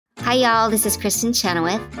Hi, y'all. This is Kristen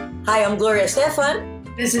Chenoweth. Hi, I'm Gloria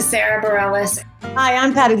Estefan. This is Sarah Bareilles. Hi,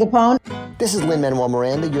 I'm Patti LuPone. This is Lin-Manuel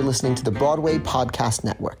Miranda. You're listening to the Broadway Podcast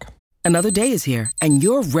Network. Another day is here, and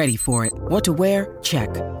you're ready for it. What to wear? Check.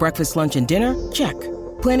 Breakfast, lunch, and dinner? Check.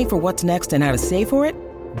 Planning for what's next and how to save for it?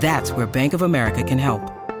 That's where Bank of America can help.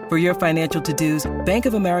 For your financial to-dos, Bank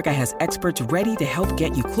of America has experts ready to help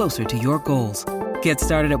get you closer to your goals. Get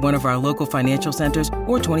started at one of our local financial centers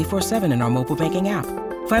or 24/7 in our mobile banking app.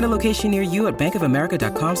 Find a location near you at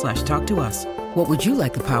bankofamerica.com/talktous. What would you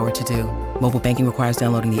like the power to do? Mobile banking requires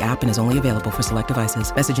downloading the app and is only available for select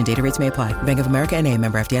devices. Message and data rates may apply. Bank of America N.A.,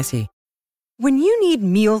 member FDIC. When you need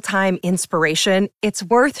mealtime inspiration, it's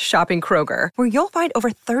worth shopping Kroger, where you'll find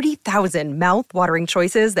over 30,000 mouth-watering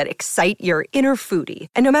choices that excite your inner foodie.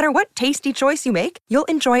 And no matter what tasty choice you make, you'll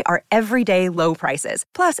enjoy our everyday low prices,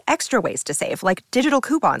 plus extra ways to save, like digital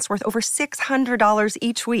coupons worth over $600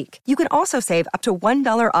 each week. You can also save up to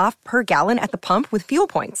 $1 off per gallon at the pump with fuel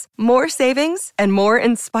points. More savings and more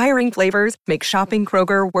inspiring flavors make shopping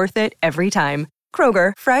Kroger worth it every time.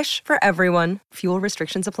 Kroger, fresh for everyone. Fuel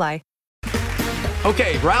restrictions apply.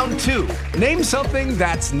 Okay, round two. Name something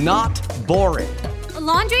that's not boring. A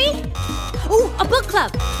laundry? Ooh, a book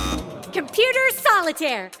club. Computer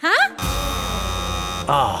solitaire, huh?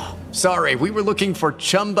 Ah, sorry, we were looking for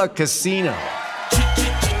Chumba Casino.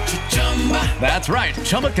 That's right,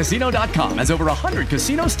 ChumbaCasino.com has over 100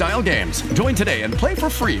 casino-style games. Join today and play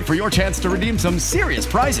for free for your chance to redeem some serious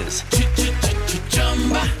prizes.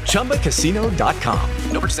 ChumbaCasino.com.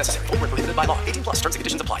 No purchase necessary. Void where prohibited by law. 18+ terms and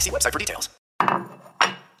conditions apply. See website for details.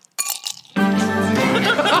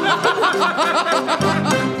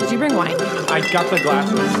 Did you bring wine? I got the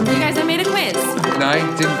glasses. You guys, I made a quiz. No, I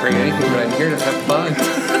didn't bring anything, but I'm here to have fun.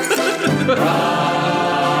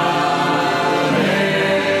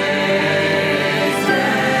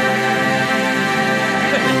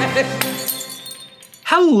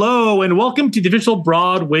 Hello, and welcome to the official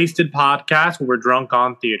Broad Wasted podcast where we're drunk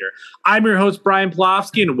on theater. I'm your host, Brian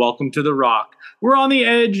Plofsky, and welcome to The Rock. We're on the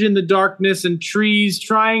edge in the darkness and trees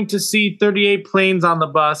trying to see 38 planes on the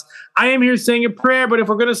bus. I am here saying a prayer, but if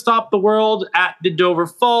we're going to stop the world at the Dover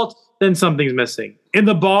Fault, then something's missing. In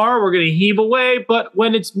the bar, we're going to heave away, but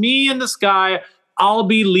when it's me in the sky, I'll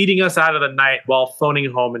be leading us out of the night while phoning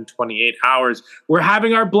home in 28 hours. We're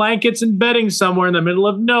having our blankets and bedding somewhere in the middle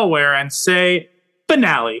of nowhere and say,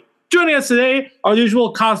 finale. Joining us today are the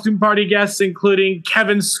usual costume party guests, including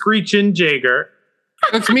Kevin Screechin' Jager.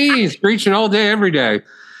 That's me, screeching all day, every day.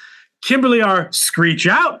 Kimberly, our Screech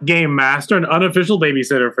Out game master and unofficial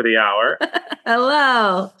babysitter for the hour.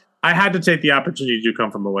 Hello. I had to take the opportunity to come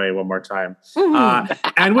from away one more time.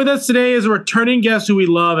 And with us today is a returning guest who we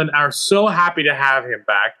love and are so happy to have him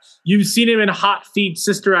back. You've seen him in Hot Feet,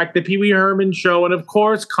 Sister Act, The Pee Wee Herman Show, and of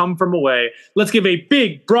course, Come From Away. Let's give a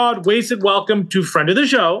big, broad-waisted welcome to friend of the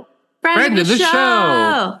show. Friend of the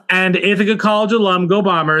show. And Ithaca College alum, go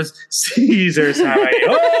Bombers, Caesar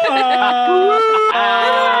Savayo.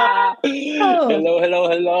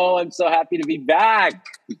 Hello. I'm so happy to be back.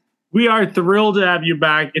 We are thrilled to have you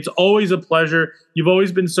back. It's always a pleasure. You've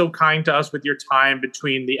always been so kind to us with your time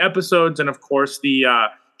between the episodes and, of course, the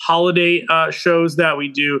holiday shows that we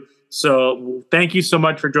do. So thank you so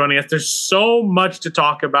much for joining us. There's so much to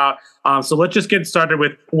talk about. So let's just get started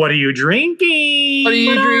with, what are you drinking? What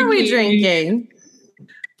are we drinking?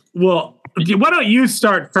 Well, why don't you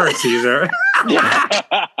start first, Caesar?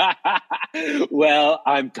 Well,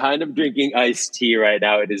 I'm kind of drinking iced tea right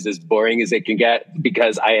now. It is as boring as it can get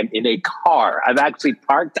because I am in a car. I'm actually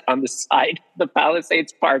parked on the side of the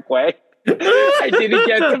Palisades Parkway. I didn't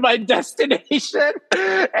get to my destination.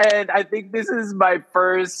 And I think this is my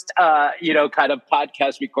first, kind of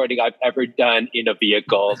podcast recording I've ever done in a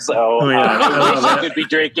vehicle. So I wish I could be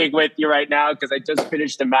drinking with you right now because I just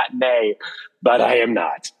finished a matinee, but I am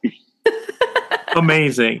not.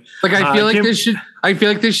 Amazing. Like I feel like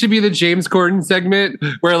this should be the James Corden segment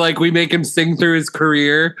where like we make him sing through his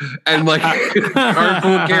career and like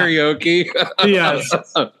carpool karaoke. Yes.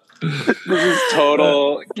 This is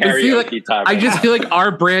total karaoke time. I just feel like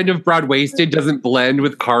our brand of Broad Wasted doesn't blend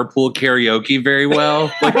with carpool karaoke very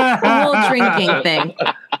well. Like, the whole drinking thing.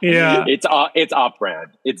 Yeah, it's off brand.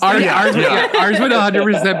 Ours would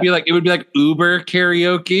 100% be like, it would be like Uber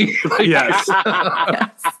karaoke. Like, yes.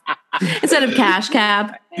 Instead of Cash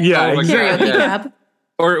Cab. Yeah, karaoke cab.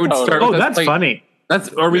 Or it would start. Oh, that's funny.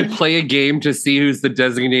 Or we play a game to see who's the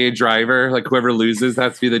designated driver. Like whoever loses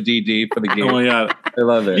has to be the DD for the game. Oh yeah, I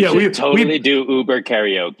love it. Yeah, we totally do Uber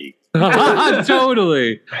karaoke.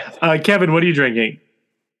 Totally. Kevin, what are you drinking?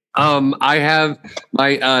 I have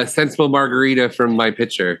my sensible margarita from my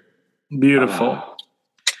pitcher. Beautiful.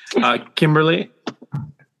 Kimberly?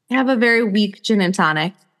 I have a very weak gin and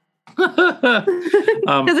tonic. Because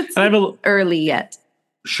it's early yet.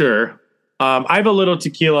 Sure. I have a little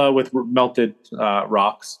tequila with melted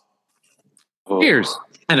rocks. Cheers.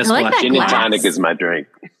 And a I like splash. that Gin and glass. tonic is my drink.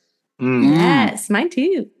 Yes, mine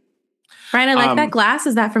too. Brian, I like that glass.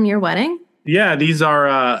 Is that from your wedding? Yeah, these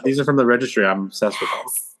are from the registry. I'm obsessed with them.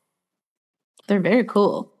 They're very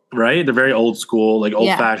cool. Right? They're very old school, like old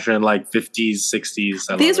Yeah. fashioned, like 50s, 60s.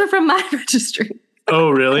 I love These it. were from my registry. Oh,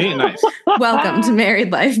 really? Nice. Welcome to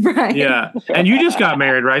married life, Brian. Yeah. And you just got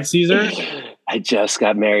married, right, Caesar? I just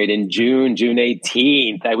got married in June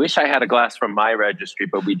 18th. I wish I had a glass from my registry,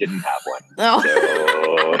 but we didn't have one. Oh.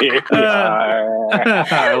 So here we are.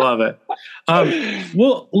 I love it.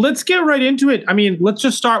 Well, let's get right into it. I mean, let's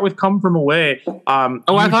just start with Come From Away. I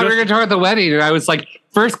thought we were going to talk about the wedding. And I was like,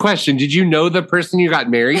 first question, did you know the person you got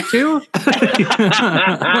married to?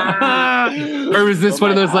 Or was this one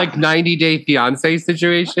of those like 90-day fiance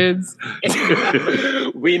situations?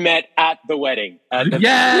 We met at the wedding.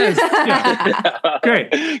 Yes!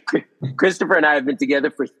 Great. Christopher and I have been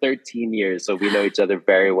together for 13 years, so we know each other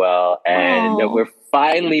very well. And we're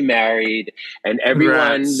finally married. And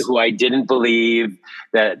everyone Congrats. who I didn't believe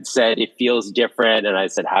that said it feels different. And I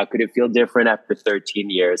said, how could it feel different after 13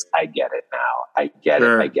 years? I get it now. I get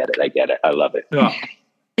Sure. it. I get it. I get it. I love it. Yeah.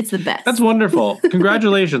 It's the best. That's wonderful.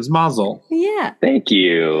 Congratulations, Mazel. Yeah. Thank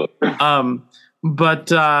you.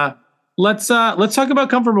 But let's talk about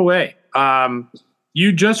Come From Away.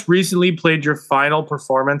 You just recently played your final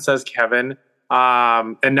performance as Kevin,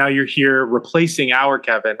 and now you're here replacing our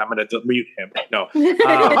Kevin. I'm going to delete him. No,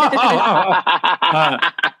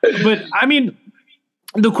 but I mean,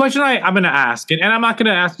 the question I'm going to ask, and I'm not going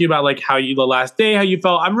to ask you about like how you the last day, how you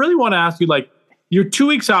felt. I really want to ask you like. You're 2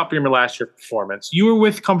 weeks out from your last year performance. You were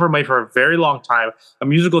with Come From Away for a very long time, a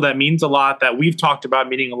musical that means a lot, that we've talked about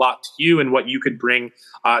meaning a lot to you and what you could bring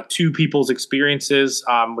to people's experiences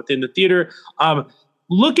within the theater.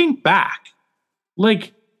 Looking back,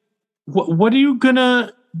 like, what do you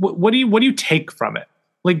take from it?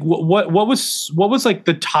 Like, what was like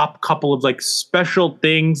the top couple of like special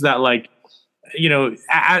things that like, you know,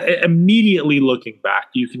 immediately looking back,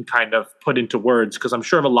 you can kind of put into words, because I'm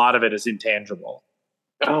sure a lot of it is intangible.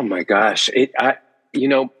 Oh my gosh. I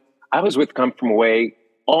was with Come From Away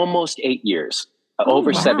almost 8 years.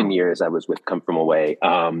 Over 7 years I was with Come From Away,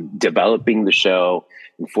 developing the show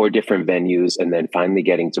in 4 different venues, and then finally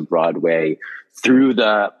getting to Broadway. Through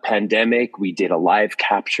the pandemic, we did a live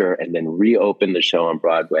capture and then reopened the show on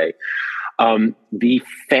Broadway. The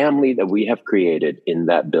family that we have created in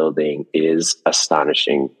that building is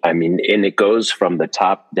astonishing. I mean, and it goes from the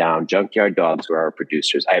top down. Junkyard Dogs were our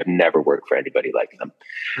producers. I have never worked for anybody like them.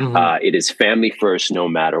 Mm-hmm. It is family first, no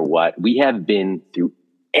matter what. We have been through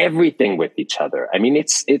everything with each other. I mean,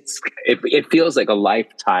 it feels like a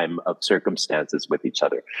lifetime of circumstances with each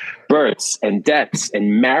other. Births and deaths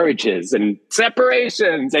and marriages and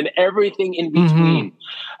separations and everything in between.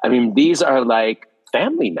 Mm-hmm. I mean, these are like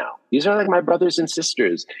family now. These are like my brothers and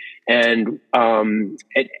sisters. And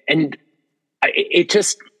it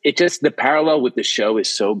just the parallel with the show is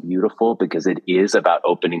so beautiful, because it is about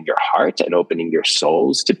opening your heart and opening your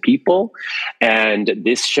souls to people. And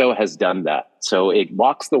this show has done that. So it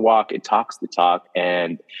walks the walk, it talks the talk,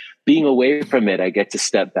 and being away from it, I get to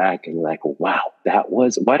step back and like, wow,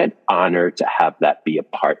 what an honor to have that be a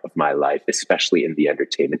part of my life, especially in the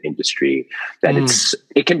entertainment industry, that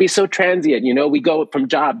it can be so transient. You know, we go from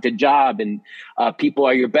job to job, and people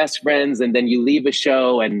are your best friends, and then you leave a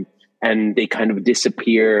show and they kind of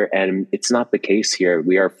disappear. And it's not the case here.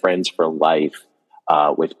 We are friends for life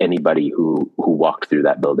with anybody who walked through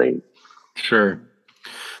that building. Sure.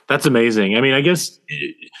 That's amazing. I mean, I guess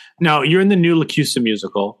now you're in the new LaCusa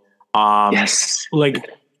musical. Yes. Like,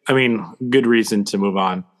 I mean, good reason to move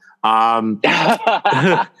on. Talk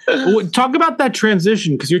about that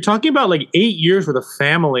transition, because you're talking about like 8 years with a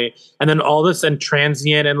family, and then all this and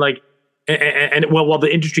transient, and like, and well,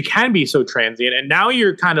 the industry can be so transient, and now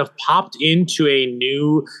you're kind of popped into a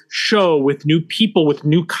new show with new people, with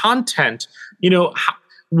new content. You know,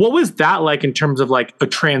 what was that like in terms of like a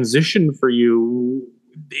transition for you,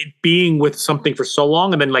 being with something for so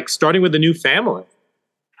long and then like starting with a new family?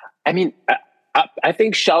 I mean, I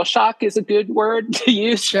think shell shock is a good word to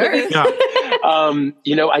use. Sure. Yeah.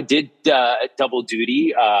 You know, I did double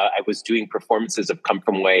duty. I was doing performances of Come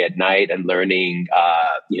From Away at night and learning,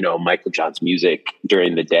 Michael John's music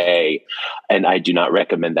during the day. And I do not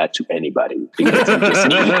recommend that to anybody, because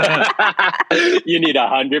you need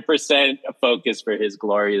 100% focus for his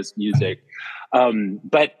glorious music.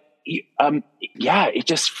 But it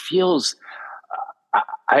just feels,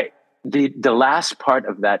 the last part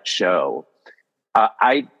of that show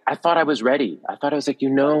I thought I was ready. I thought I was like,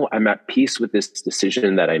 I'm at peace with this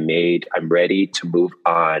decision that I made. I'm ready to move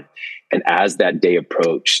on. And as that day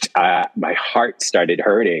approached, my heart started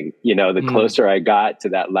hurting, the closer I got to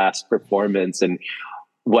that last performance. And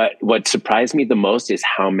what surprised me the most is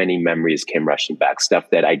how many memories came rushing back,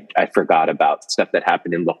 stuff that I forgot about, stuff that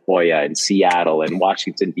happened in La Jolla and Seattle and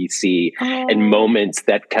Washington, D.C., and moments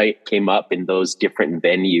that came up in those different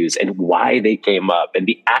venues and why they came up and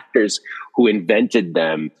the actors who invented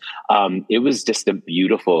them. It was just a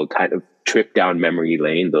beautiful kind of trip down memory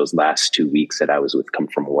lane those last 2 weeks that I was with Come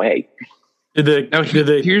From Away.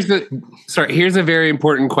 Here's a very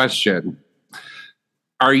important question.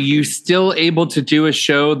 Are you still able to do a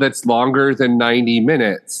show that's longer than 90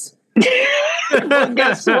 minutes? Well,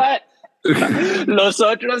 guess what? Los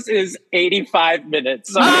Otros is 85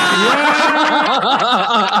 minutes.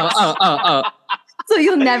 So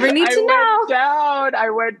you'll never need to know. I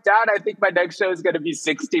went down. I think my next show is going to be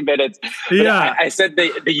 60 minutes. Yeah. I said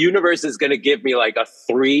the universe is going to give me like a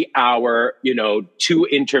 3-hour, 2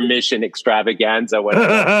 intermission extravaganza when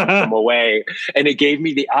I come away. And it gave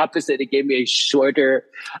me the opposite. It gave me a shorter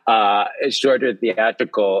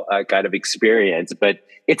theatrical kind of experience. But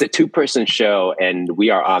it's a 2-person show, and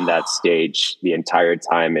we are on that stage the entire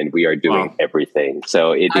time, and we are doing everything.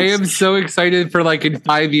 So I am so excited for like in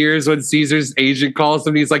 5 years when Caesar's agent calls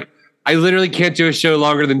him. He's like, I literally can't do a show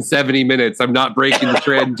longer than 70 minutes. I'm not breaking the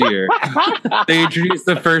trend here. They introduced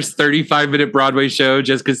the first 35-minute Broadway show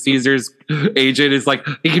just because Caesar's agent is like,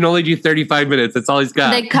 he can only do 35 minutes. That's all he's got.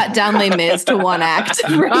 They cut down Les Mis to 1 act.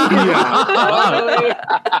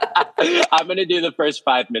 I'm going to do the first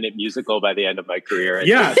 5-minute musical by the end of my career.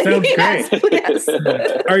 Yeah, sounds great. Yes.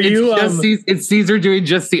 Are you? It's Caesar doing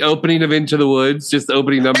just the opening of Into the Woods, just the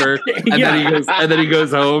opening number, and then he goes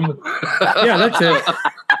home. Yeah, that's it.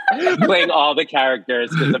 Playing all the characters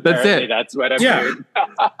because apparently that's what I've heard.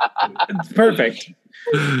 It's perfect.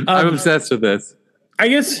 I'm obsessed with this. I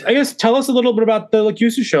guess tell us a little bit about the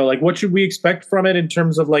Lacusa show. Like, what should we expect from it in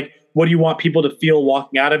terms of like, what do you want people to feel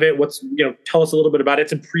walking out of it? Tell us a little bit about it.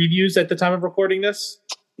 It's in previews at the time of recording this.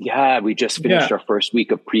 Yeah, we just finished our first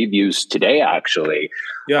week of previews today, actually.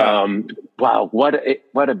 Yeah. Wow, what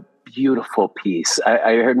a beautiful piece.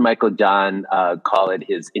 I heard Michael John call it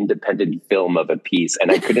his independent film of a piece,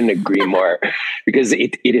 and I couldn't agree more because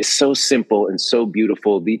it is so simple and so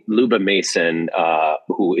beautiful. Luba Mason,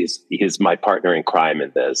 who is my partner in crime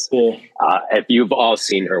in this. Cool. If you've all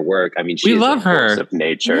seen her work, I mean, she's a force of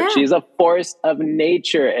nature. Yeah. She's a force of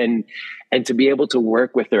nature, and to be able to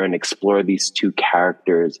work with her and explore these 2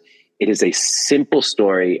 characters, it is a simple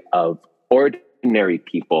story of ordinary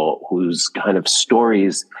people whose kind of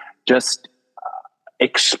stories just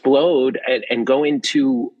explode and go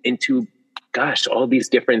into all these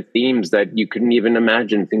different themes that you couldn't even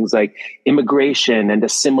imagine. Things like immigration and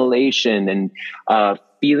assimilation and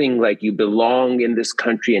feeling like you belong in this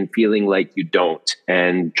country and feeling like you don't,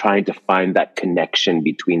 and trying to find that connection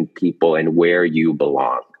between people and where you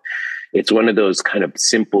belong. It's one of those kind of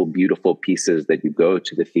simple, beautiful pieces that you go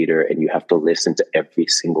to the theater and you have to listen to every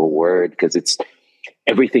single word because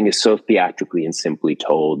everything is so theatrically and simply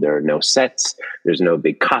told. There are no sets. There's no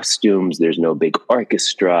big costumes. There's no big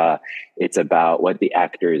orchestra. It's about what the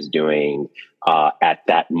actor is doing at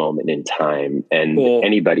that moment in time. And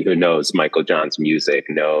anybody who knows Michael John's music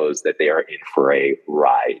knows that they are in for a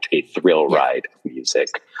ride, a thrill ride of music.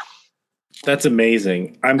 That's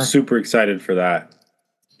amazing. I'm super excited for that.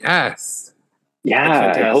 Yes.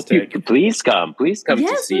 Yeah. I hope you please come to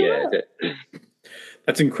see it.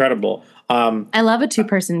 That's incredible. I love a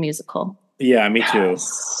 2-person musical. Yeah, me too.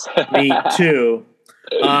 Me too.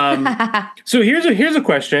 So here's a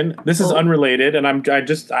question. This is unrelated, and I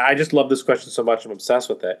just love this question so much. I'm obsessed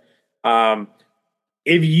with it.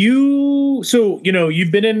 You've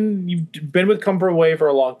been with Come From Away for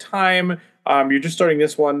a long time. You're just starting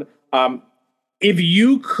this one. If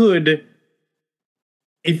you could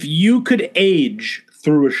age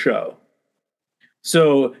through a show.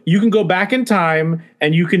 So you can go back in time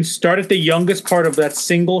and you can start at the youngest part of that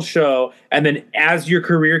single show. And then as your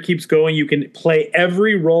career keeps going, you can play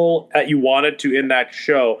every role that you wanted to in that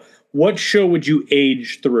show. What show would you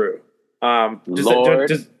age through? Does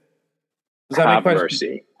that make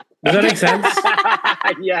mercy. Does that make sense?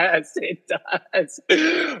 Yes, it does.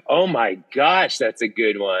 Oh my gosh, that's a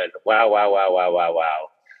good one. Wow.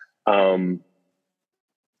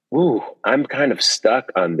 I'm kind of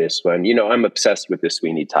stuck on this one. I'm obsessed with the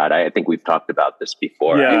Sweeney Todd. I think we've talked about this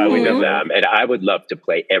before. Yeah, we know them, and I would love to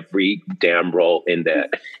play every damn role in that.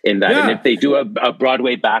 Yeah. And if they do a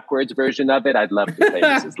Broadway backwards version of it, I'd love to play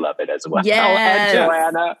Mrs. Lovett as well. Yes. And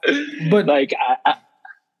Joanna. But like,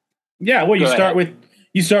 Yeah, well, you start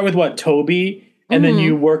with what, Toby, and then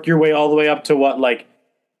you work your way all the way up to what, like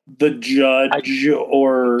the judge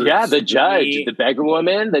or the judge, the beggar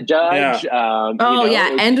woman, the judge.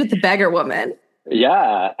 Yeah. End with the beggar woman.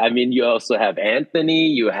 Yeah, I mean, you also have Anthony.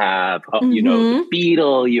 You have the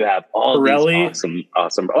Beetle. You have all Pirelli. These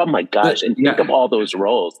awesome. Oh my gosh! And think of all those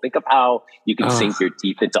roles. Think of how you can sink your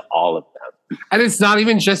teeth into all of them. And it's not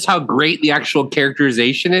even just how great the actual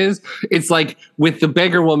characterization is. It's like with the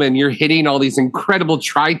beggar woman, you're hitting all these incredible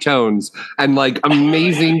tritones and like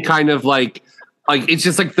amazing kind of like it's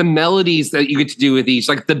just like the melodies that you get to do with each.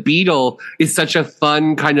 Like the Beetle is such a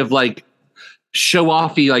fun kind of like show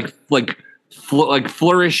offy, like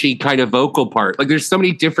flourishy kind of vocal part. Like there's so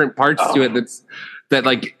many different parts to it that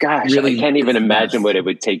like, gosh, really, I can't even imagine what it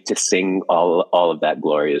would take to sing all of that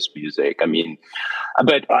glorious music. I mean,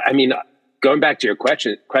 going back to your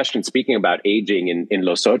question, speaking about aging in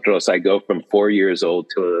Los Otros, I go from 4 years old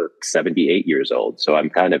to 78 years old. So I'm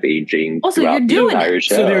kind of aging throughout the entire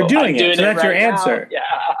show. So they're doing it. So that's your answer.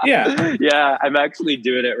 Yeah. Yeah, I'm actually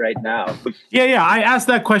doing it right now. Yeah. I asked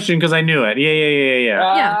that question because I knew it.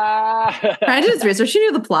 Yeah. Prejudice research. She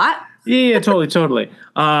knew the plot. Yeah, totally.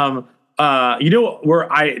 You know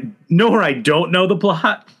where I don't know the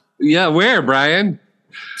plot? Yeah, where, Brian?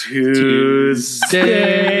 Tuesdays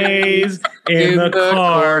in the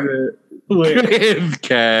car with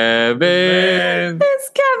Kevin. It's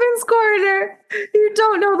Kevin's Corner. You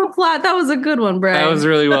don't know the plot. That was a good one, Brian. That was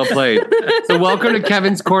really well played. So welcome to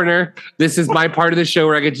Kevin's Corner. This is my part of the show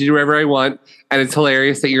where I get to do whatever I want. And it's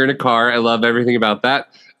hilarious that you're in a car. I love everything about that.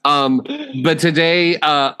 But today,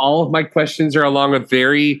 all of my questions are along a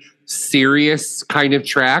very serious kind of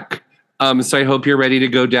track. So I hope you're ready to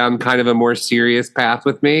go down kind of a more serious path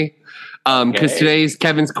with me. Because today's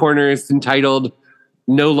Kevin's Corner is entitled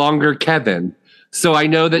No Longer Kevin. So I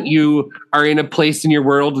know that you are in a place in your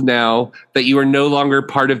world now that you are no longer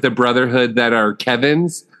part of the brotherhood that are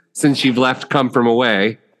Kevins since you've left Come From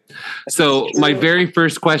Away. So my very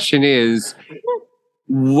first question is,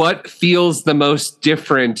 what feels the most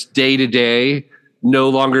different day to day no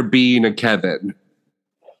longer being a Kevin?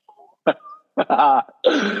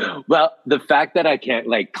 Well, the fact that I can't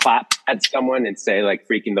like clap at someone and say like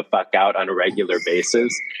freaking the fuck out on a regular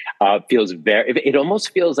basis feels it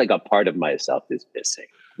almost feels like a part of myself is missing.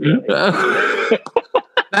 Really.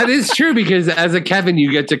 That is true, because as a Kevin,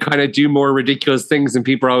 you get to kind of do more ridiculous things and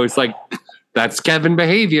people are always like, that's Kevin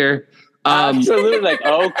behavior. Absolutely. Like,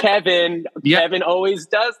 oh, Kevin. Kevin always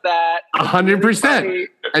does that. 100%.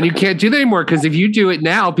 And you can't do that anymore, because if you do it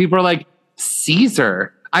now, people are like,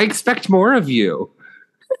 Caesar, I expect more of you.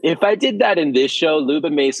 If I did that in this show, Luba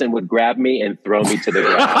Mason would grab me and throw me to the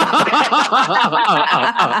ground.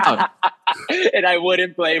 And I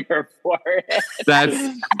wouldn't blame her for it. That's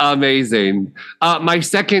amazing. My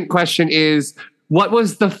second question is, what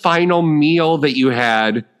was the final meal that you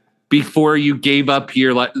had before you gave up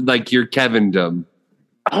your Kevindom?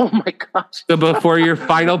 Oh my gosh. So before your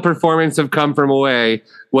final performance of Come From Away,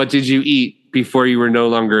 what did you eat before you were no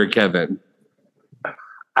longer a Kevin?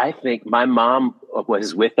 I think my mom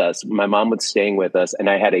was with us. My mom was staying with us, and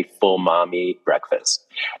I had a full mommy breakfast.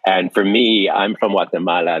 And for me, I'm from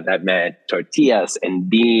Guatemala. That meant tortillas and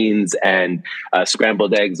beans and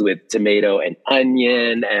scrambled eggs with tomato and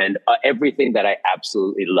onion and everything that I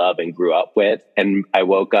absolutely love and grew up with. And I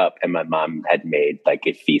woke up and my mom had made like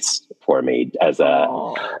a feast for me as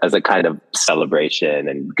a kind of celebration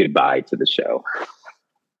and goodbye to the show.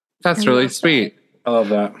 That's really sweet. I love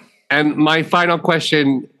that. And my final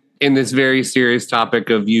question in this very serious topic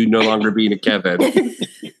of you no longer being a Kevin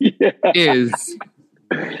is,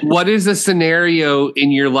 what is a scenario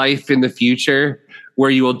in your life in the future where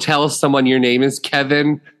you will tell someone your name is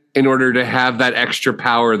Kevin in order to have that extra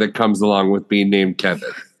power that comes along with being named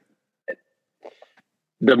Kevin?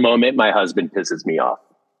 The moment my husband pisses me off.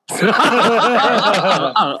 It's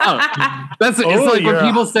like when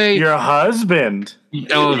people say your husband.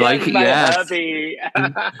 Oh, like yes.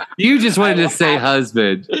 You just wanted to say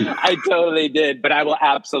husband. I totally did, but I will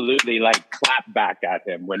absolutely like clap back at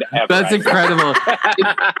him whenever. That's incredible.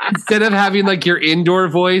 Instead of having like your indoor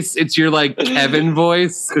voice, it's your like Kevin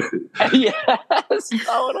voice. Yes,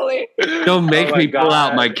 totally. Don't make me pull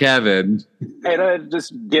out my Kevin. And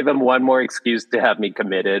just give him one more excuse to have me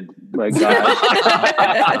committed. My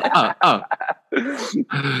God.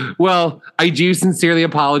 Well, I do sincerely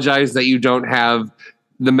apologize that you don't have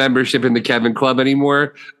the membership in the Kevin Club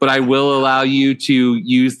anymore, but I will allow you to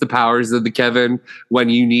use the powers of the Kevin when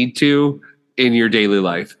you need to in your daily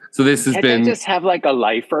life. So this has been... I just have like a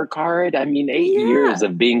lifer card? I mean, 8 years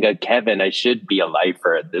of being a Kevin, I should be a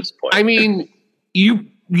lifer at this point. I mean, you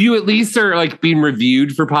you at least are like being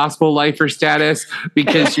reviewed for possible lifer status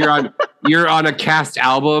because you're on a cast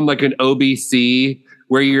album, like an OBC,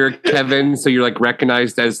 where you're Kevin, so you're like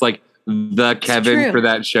recognized as like the Kevin for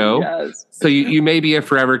that show. Yes. So you may be a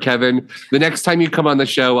forever Kevin. The next time you come on the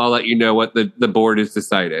show, I'll let you know what the board has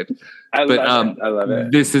decided. I love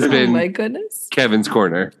it. This has been my goodness. Kevin's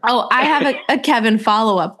Corner. Oh, I have a Kevin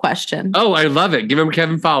follow-up question. Oh, I love it. Give him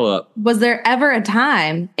Kevin follow-up. Was there ever a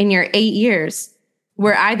time in your 8 years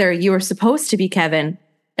where either you were supposed to be Kevin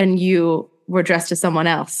and you were dressed as someone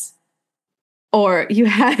else, or you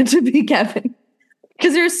had to be Kevin?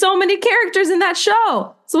 Because there's so many characters in that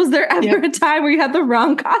show. So was there ever a time where you had the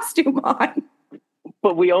wrong costume on?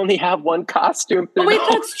 But we only have one costume. Oh, wait,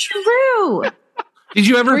 that's true. Did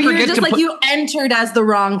you ever forget just to like you entered as the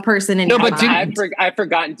wrong person in your mind? I've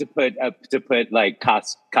forgotten to put like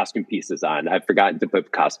costume pieces on. I've forgotten to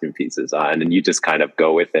put costume pieces on, and you just kind of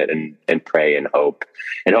go with it and pray and hope.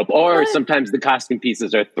 Or sometimes the costume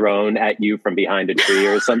pieces are thrown at you from behind a tree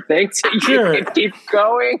or something, so you can keep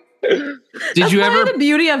going. Did you ever? The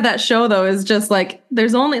beauty of that show, though, is just like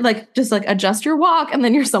there's only like just like adjust your walk, and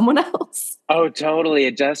then you're someone else. Oh, totally.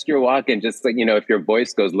 Adjust your walk, and just like, if your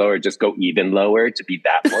voice goes lower, just go even lower to be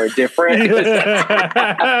that more different.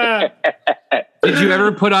 Did you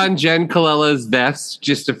ever put on Jen Colella's vest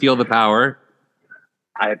just to feel the power?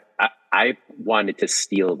 I wanted to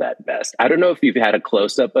steal that vest. I don't know if you've had a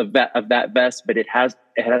close up of that vest, but it has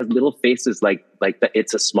little faces like the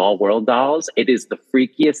It's a Small World dolls. It is the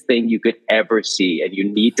freakiest thing you could ever see, and you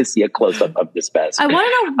need to see a close up of this vest. I want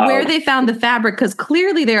to know where they found the fabric, because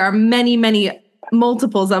clearly there are many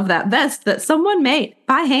multiples of that vest that someone made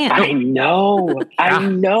by hand. I know.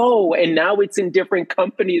 And now it's in different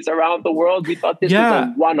companies around the world. We thought this was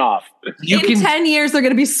a one-off. In 10 years, they're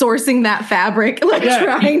going to be sourcing that fabric,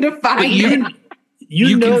 trying to find it.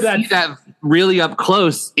 You know can see that really up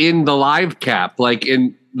close in the live cap, like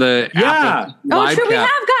in the Apple live true. cap. We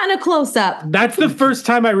have gotten a close up. That's the first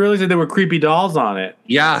time I realized that there were creepy dolls on it.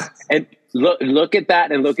 Yeah. And look at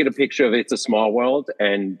that, and look at a picture of It's a Small World,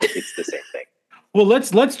 and it's the same thing. Well,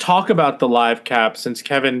 let's talk about the live cap, since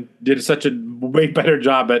Kevin did such a way better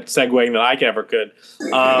job at segueing than I ever could.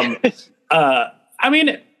 I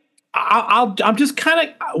mean, I'm just kind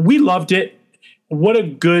of, we loved it. What a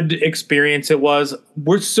good experience it was.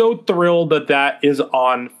 We're so thrilled that is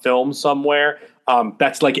on film somewhere.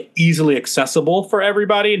 That's like easily accessible for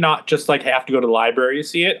everybody, not just like have to go to the library to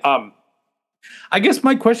see it. I guess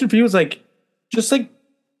my question for you is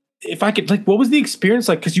if I could, what was the experience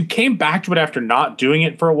like? Because you came back to it after not doing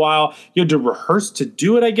it for a while. You had to rehearse to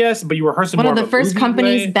do it, I guess, but you rehearsed one of the first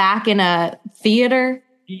companies back in a theater.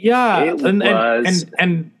 Yeah,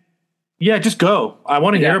 and yeah, just go. I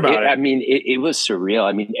want to hear about it. I mean, it was surreal.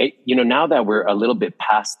 I mean, now that we're a little bit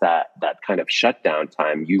past that kind of shutdown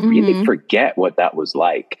time, you really forget what that was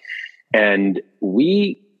like. And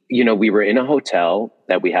we were in a hotel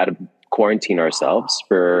that we had to quarantine ourselves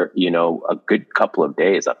for, a good couple of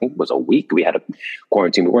days. I think it was a week. We had a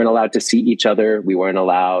quarantine. We weren't allowed to see each other. We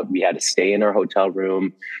had to stay in our hotel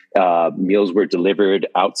room. Meals were delivered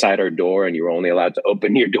outside our door, and you were only allowed to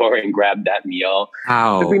open your door and grab that meal.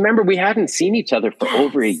 Wow. But remember, we hadn't seen each other for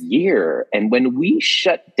over a year. And when we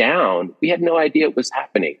shut down, we had no idea it was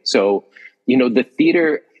happening. So, the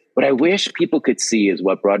theater, what I wish people could see is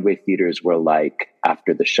what Broadway theaters were like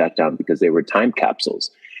after the shutdown, because they were time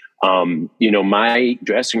capsules. My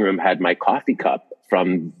dressing room had my coffee cup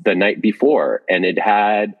from the night before, and it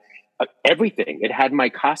had everything. It had my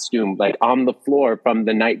costume like on the floor from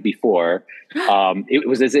the night before. It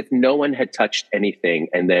was as if no one had touched anything,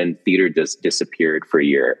 and then theater just disappeared for a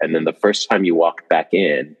year. And then the first time you walked back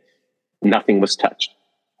in, nothing was touched.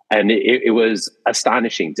 And it was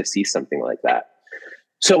astonishing to see something like that.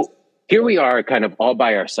 So here we are kind of all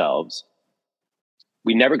by ourselves.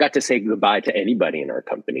 We never got to say goodbye to anybody in our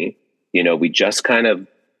company. We just kind of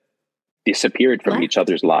disappeared from each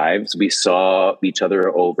other's lives. We saw each other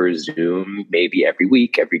over Zoom, maybe every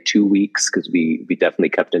week, every 2 weeks, because we definitely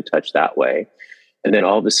kept in touch that way. And then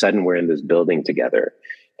all of a sudden we're in this building together,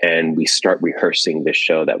 and we start rehearsing this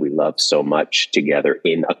show that we love so much together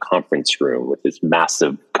in a conference room with this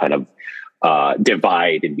massive kind of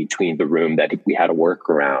divide in between the room that we had to work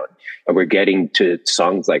around. And we're getting to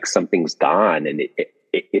songs like Something's Gone, and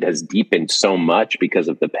it has deepened so much because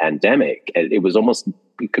of the pandemic. And it was almost,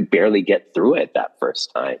 we could barely get through it that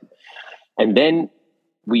first time. And then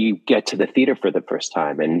we get to the theater for the first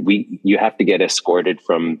time, and you have to get escorted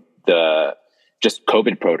from the just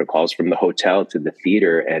COVID protocols from the hotel to the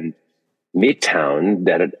theater. And Midtown,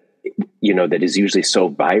 that is usually so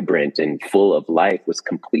vibrant and full of life, was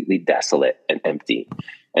completely desolate and empty.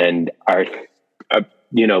 And our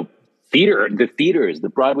the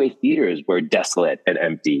Broadway theaters were desolate and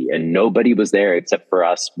empty, and nobody was there except for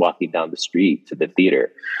us walking down the street to the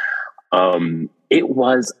theater. It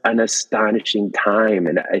was an astonishing time.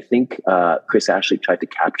 And I think Chris Ashley tried to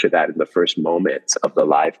capture that in the first moments of the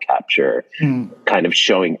live capture, kind of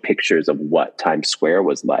showing pictures of what Times Square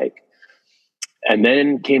was like. And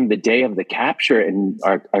then came the day of the capture, and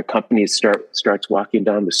our company starts walking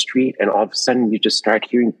down the street, and all of a sudden you just start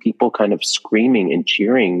hearing people kind of screaming and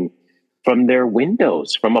cheering from their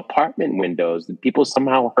windows, from apartment windows. And people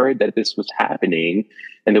somehow heard that this was happening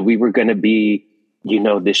and that we were going to be,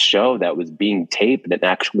 this show that was being taped and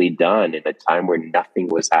actually done in a time where nothing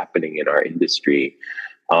was happening in our industry.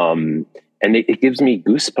 And it gives me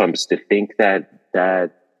goosebumps to think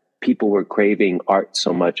that people were craving art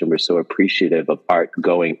so much and were so appreciative of art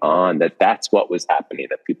going on, that's what was happening,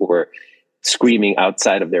 that people were screaming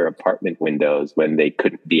outside of their apartment windows when they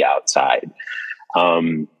couldn't be outside.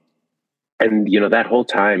 And, that whole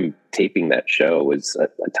time taping that show was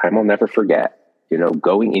a time I'll never forget.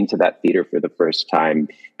 Going into that theater for the first time,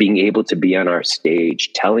 being able to be on our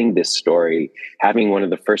stage, telling this story, having one of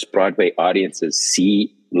the first Broadway audiences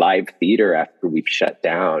see live theater after we've shut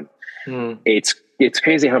down. It's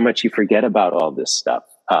crazy how much you forget about all this stuff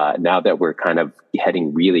now that we're kind of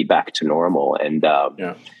heading really back to normal. And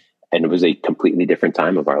it was a completely different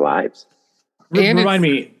time of our lives. Remind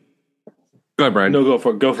me. Go ahead, Brian. No,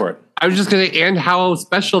 go for it. I was just going to, and how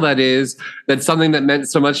special that is, that something that meant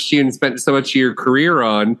so much to you and spent so much of your career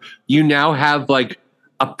on, you now have like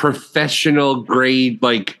a professional grade,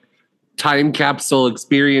 like time capsule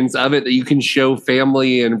experience of it that you can show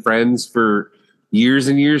family and friends for years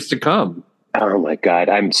and years to come. Oh my God.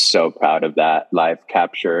 I'm so proud of that live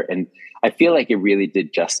capture. And I feel like it really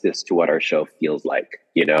did justice to what our show feels like,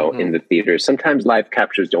 in the theater. Sometimes live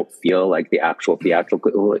captures don't feel like the actual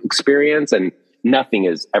theatrical experience, and nothing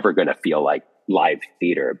is ever going to feel like live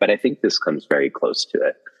theater. But I think this comes very close to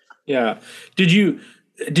it. Yeah. Did you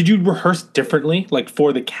rehearse differently, like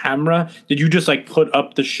for the camera? Did you just like put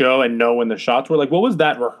up the show and know when the shots were? Like, what was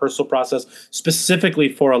that rehearsal process specifically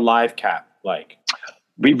for a live cap like?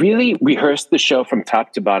 We really rehearsed the show from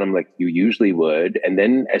top to bottom like you usually would. And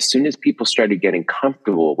then as soon as people started getting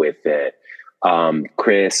comfortable with it,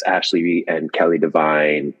 Chris, Ashley, and Kelly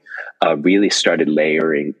Devine really started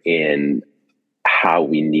layering in how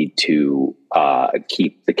we need to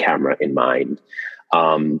keep the camera in mind.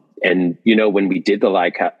 And, when we did the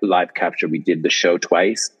live capture, we did the show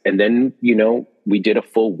twice. And then, we did a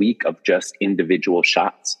full week of just individual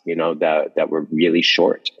shots, that were really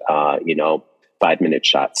short, 5-minute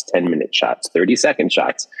shots, 10-minute shots, 30-second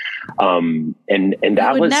shots. And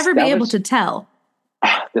that would was never be able to tell.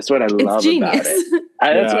 That's what I love about it. That's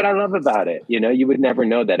Yeah. what I love about it. You would never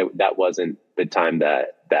know that that wasn't the time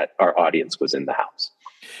that our audience was in the house.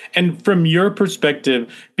 And from your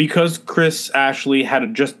perspective, because Chris Ashley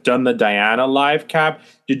had just done the Diana live cap,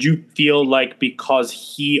 did you feel like because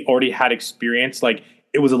he already had experience, like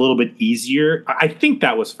it was a little bit easier? I think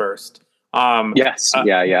that was first. Yes.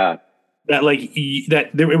 Yeah. That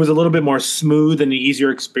it was a little bit more smooth and an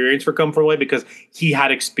easier experience for Come From Away because he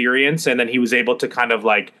had experience and then he was able to kind of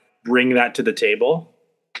like bring that to the table.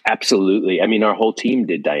 Absolutely. I mean, our whole team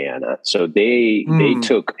did Diana. So they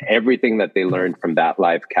took everything that they learned from that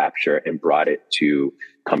live capture and brought it to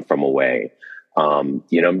Come From Away.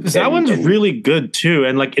 That one's really good too.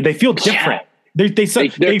 And like, they feel different. Yeah.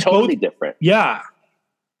 They're totally both, different. Yeah.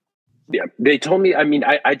 Yeah. They told me, I mean,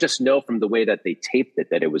 I just know from the way that they taped it,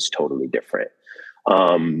 that it was totally different.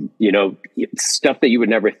 Stuff that you would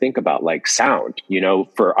never think about, like sound,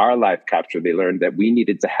 for our live capture, they learned that we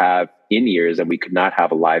needed to have in-ears and we could not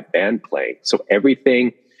have a live band playing. So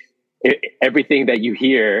everything that you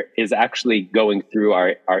hear is actually going through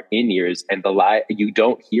our in-ears, and you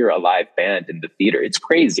don't hear a live band in the theater. It's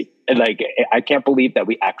crazy. And like, I can't believe that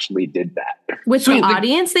we actually did that. With the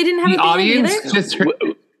audience, they didn't have a band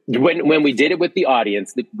either? When we did it with the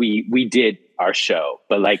audience, we did our show,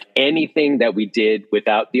 but like anything that we did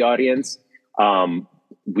without the audience,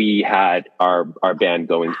 we had our band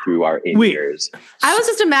going through our in-ears. I was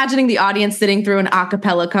just imagining the audience sitting through an a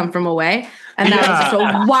cappella Come From Away, and that was just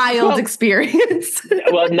a wild experience.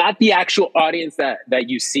 Well, not the actual audience that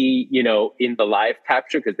you see, in the live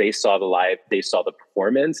capture, because they saw the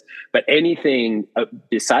performance, but anything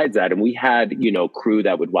besides that. And we had, crew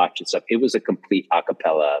that would watch and stuff. It was a complete a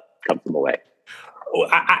cappella Come From Away.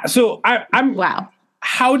 I'm wow.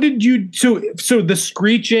 How did you so the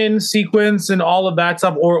screech in sequence and all of that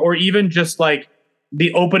stuff, or even just like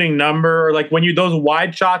the opening number, or like when you those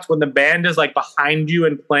wide shots when the band is like behind you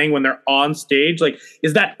and playing when they're on stage, like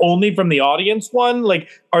is that only from the audience one? Like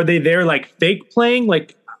are they there like fake playing?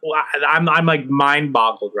 Like I'm like mind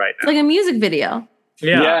boggled right now. Like a music video.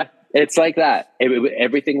 Yeah, it's like that.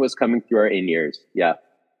 Everything was coming through our in-ears. Yeah.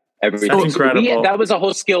 Everything. So incredible. That was a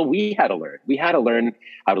whole skill we had to learn. We had to learn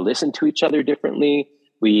how to listen to each other differently.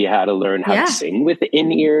 We had to learn how to sing with the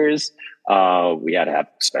in-ears. We had to have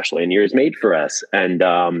special in-ears made for us. And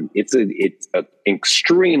it's an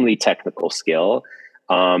extremely technical skill.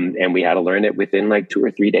 And we had to learn it within like 2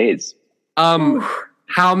 or 3 days.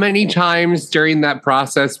 How many times during that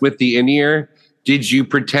process with the in-ear did you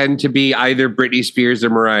pretend to be either Britney Spears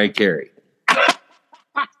or Mariah Carey?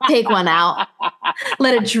 Take one out.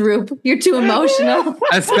 Let it droop. You're too emotional.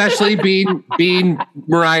 Especially being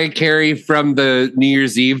Mariah Carey from the New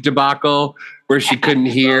Year's Eve debacle where she couldn't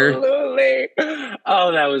hear. Absolutely.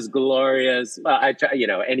 Oh, that was glorious. I try,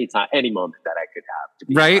 any moment that I could have. To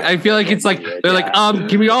be right? I feel like it's like, they're like,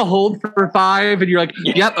 can we all hold for 5? And you're like,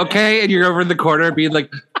 yep, okay. And you're over in the corner being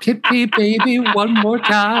like, Pippi, baby, one more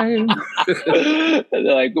time. They're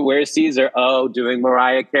like, where's Caesar? Oh, doing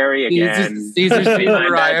Mariah Carey again. Caesar's doing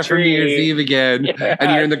Mariah for New Year's Eve again. Yeah.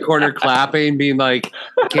 And you're in the corner clapping, being like,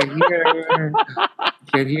 can't hear her.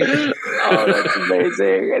 Can't hear her. Oh, that's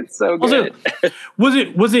amazing. It's so good.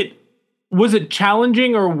 Also, was it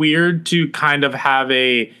challenging or weird to kind of have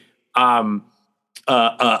a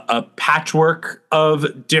patchwork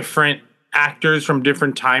of different actors from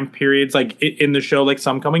different time periods, like in the show, like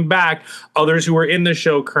some coming back, others who are in the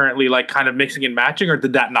show currently, like kind of mixing and matching, or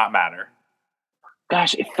did that not matter?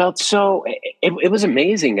 Gosh, it felt so, it was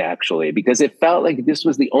amazing actually, because it felt like this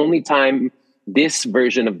was the only time this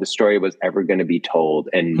version of the story was ever going to be told.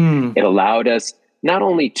 And it allowed us not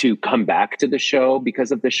only to come back to the show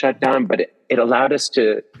because of the shutdown, but it allowed us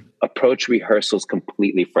to approach rehearsals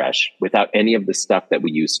completely fresh without any of the stuff that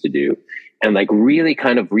we used to do. And like really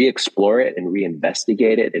kind of re-explore it and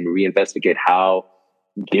reinvestigate how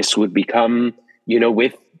this would become,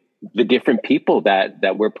 with the different people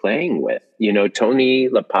that we're playing with. Tony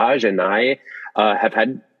Lepage and I have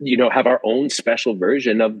had, have our own special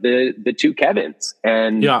version of the two Kevins.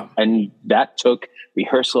 And that took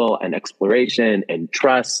rehearsal and exploration and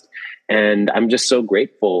trust. And I'm just so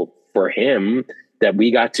grateful for him that we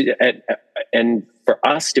got to, and for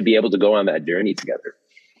us to be able to go on that journey together.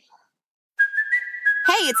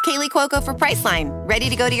 Hey, it's Kaylee Cuoco for Priceline. Ready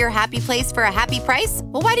to go to your happy place for a happy price?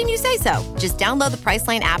 Well, why didn't you say so? Just download the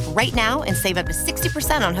Priceline app right now and save up to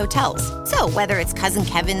 60% on hotels. So whether it's Cousin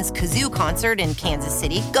Kevin's Kazoo Concert in Kansas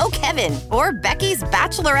City, go Kevin, or Becky's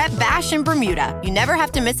Bachelorette Bash in Bermuda, you never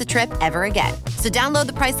have to miss a trip ever again. So download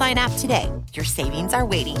the Priceline app today. Your savings are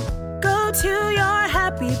waiting. Go to your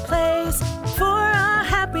happy place for a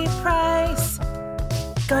happy price.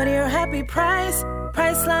 Go to your happy price,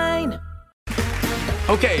 Priceline.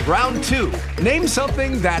 Okay, round 2. Name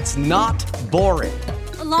something that's not boring.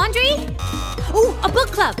 A laundry? Ooh, a book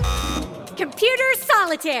club. Computer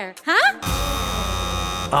solitaire, huh?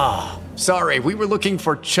 Ah, sorry, we were looking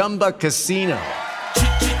for Chumba Casino.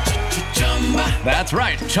 That's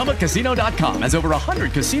right, ChumbaCasino.com has over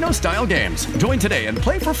 100 casino-style games. Join today and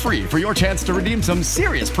play for free for your chance to redeem some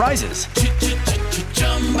serious prizes.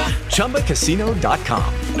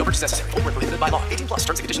 ChumbaCasino.com. No purchase necessary. Void where prohibited by law. 18+ terms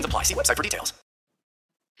and conditions apply. See website for details.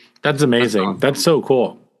 That's amazing. That's so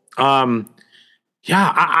cool. It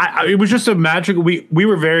was just a magical. We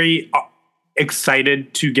were very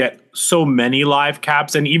excited to get so many live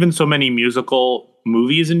caps and even so many musical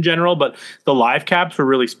movies in general. But the live caps were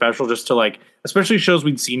really special, just to like, especially shows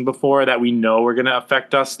we'd seen before that we know were going to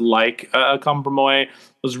affect us, like Come From Away. It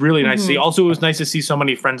was really nice to see. Also, it was nice to see so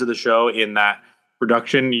many friends of the show in that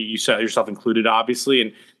production. You said yourself included, obviously,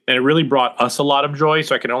 and it really brought us a lot of joy.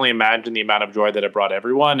 So I can only imagine the amount of joy that it brought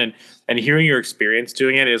everyone. And hearing your experience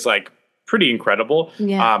doing it is like pretty incredible.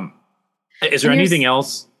 Yeah. Is there anything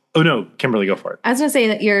else? Oh no, Kimberly, go for it. I was going to say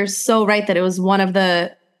that you're so right that it was one of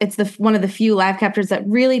the few live captures that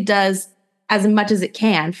really does, as much as it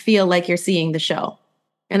can, feel like you're seeing the show.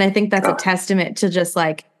 And I think that's a testament to just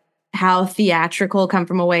like how theatrical Come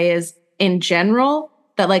From Away is in general,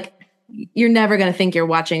 that like you're never going to think you're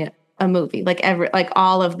watching a movie. Like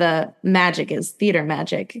all of the magic is theater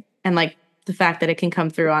magic. And like the fact that it can come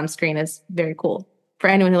through on screen is very cool for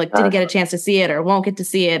anyone who like didn't get a chance to see it or won't get to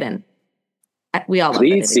see it. And we all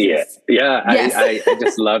please see it. Yeah. Yes. I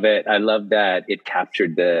just love it. I love that it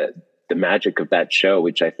captured the magic of that show,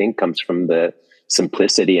 which I think comes from the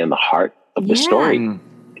simplicity and the heart of the story.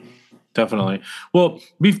 Definitely. Well,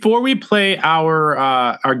 before we play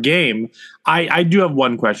our game, I do have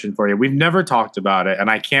one question for you. We've never talked about it, and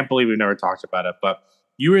I can't believe we've never talked about it, but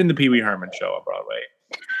you were in the Pee Wee Herman show on Broadway.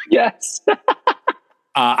 Yes.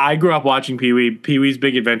 I grew up watching Pee Wee. Pee Wee's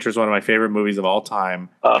Big Adventure is one of my favorite movies of all time.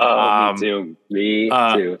 Oh, me too. Me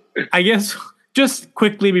too. I guess just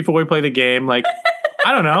quickly before we play the game, like,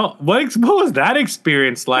 I don't know. What was that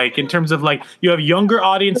experience like in terms of like you have younger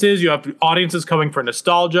audiences, you have audiences coming for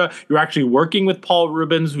nostalgia. You're actually working with Paul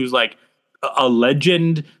Reubens, who's like a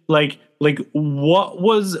legend. Like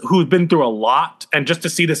who's been through a lot, and just to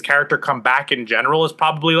see this character come back in general is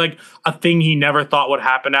probably like a thing he never thought would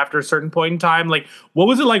happen after a certain point in time. Like, what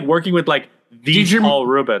was it like working with like Paul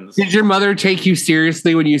Reubens? Did your mother take you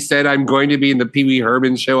seriously when you said I'm going to be in the Pee Wee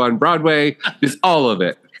Herman show on Broadway? Just all of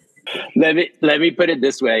it. Let me put it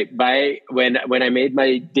this way. When I made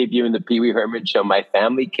my debut in the Pee Wee Herman show, my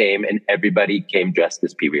family came and everybody came dressed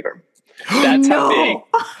as Pee Wee Herman. That's how big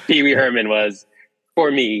Pee Wee Herman was for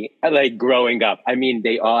me, like growing up. I mean,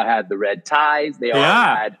 they all had the red ties. They all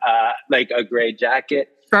had like a gray jacket.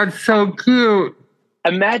 That's so cute.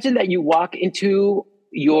 Imagine that you walk into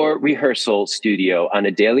your rehearsal studio on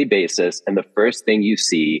a daily basis and the first thing you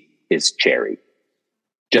see is Cherry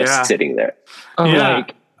just sitting there. Oh, yeah.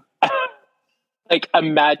 Like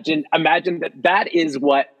imagine that is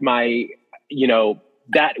what my,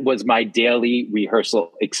 that was my daily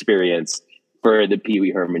rehearsal experience for the Pee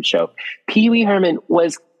Wee Herman show. Pee Wee Herman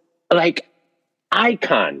was like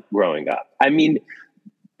icon growing up. I mean,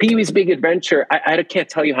 Pee Wee's Big Adventure, I can't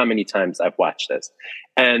tell you how many times I've watched this.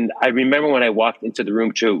 And I remember when I walked into the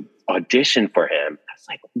room to audition for him, I was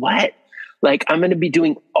like, what? Like, I'm going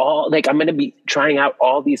to be trying out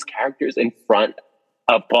all these characters in front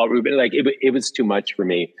of Paul Reubens. Like, it was too much for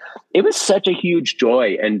me. It was such a huge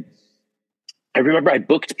joy. And I remember I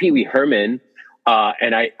booked Pee Wee Herman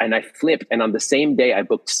and I flipped. And on the same day, I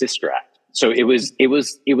booked Sister Act. So it was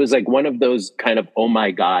like one of those kind of, oh my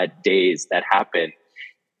God, days that happened.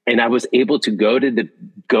 And I was able to go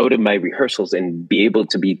to my rehearsals and be able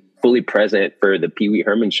to be fully present for the Pee Wee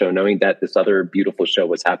Herman show, knowing that this other beautiful show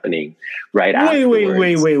was happening right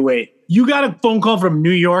afterwards. Wait. You got a phone call from New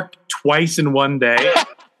York twice in one day?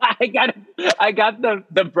 I got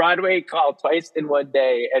the Broadway call twice in one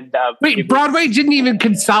day. And wait, Broadway didn't even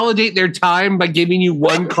consolidate their time by giving you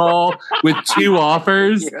one call with two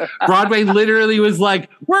offers. Yeah. Broadway literally was like,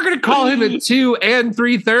 we're going to call him at 2 and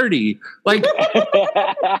 3:30. Like,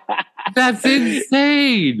 that's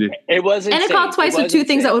insane. It was insane. And it called twice with two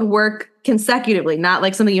things that would work consecutively, not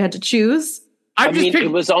like something you had to choose.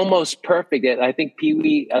 It was almost perfect. I think Pee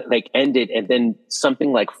Wee ended, and then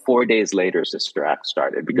something like 4 days later, Sister Act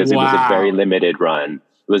started because it was a very limited run.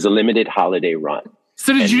 It was a limited holiday run.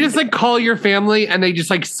 So did you just call your family and they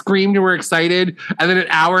just screamed and were excited, and then an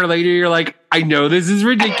hour later you're like, I know this is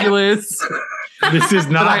ridiculous. This is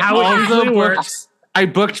not how it usually works. I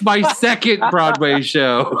booked my second Broadway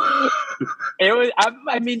show. It was. I'm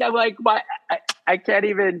like, why? I can't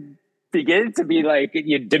even begin to be like,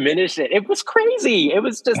 you diminish it. It was crazy. It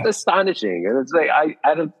was just astonishing. And it's like, I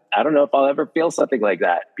don't know if I'll ever feel something like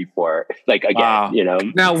that before. Like again,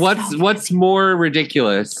 Now what's more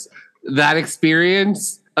ridiculous? That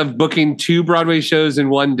experience of booking 2 Broadway shows in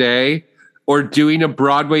one day, or doing a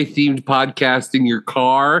Broadway themed podcast in your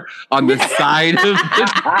car on the side of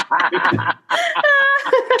the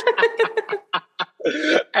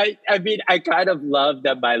I kind of love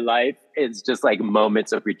that my life is just like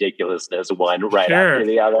moments of ridiculousness, one right after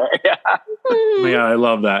the other. Yeah, I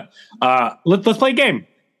love that. Let's play a game.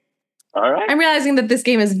 All right. I'm realizing that this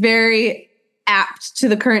game is very apt to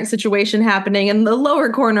the current situation happening in the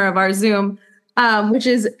lower corner of our Zoom, which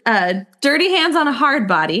is Dirty Hands on a Hard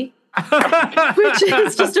Body, which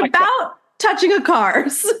is just about touching a car.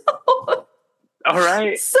 So, all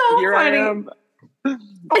right. So here funny. I am.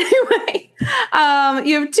 Anyway,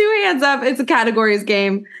 you have 2 hands up. It's a categories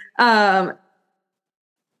game. Sorry.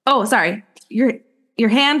 Your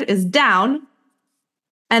hand is down,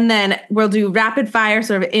 and then we'll do rapid fire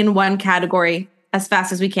sort of in one category as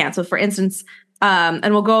fast as we can. So for instance,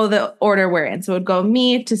 and we'll go the order we're in. So it would go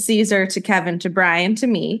me to Caesar to Kevin to Brian to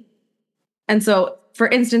me. And so for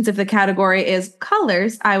instance, if the category is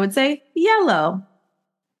colors, I would say yellow.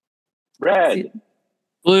 Red.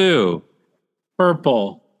 Blue.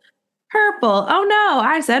 Purple. Oh no,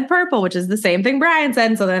 I said purple, which is the same thing Brian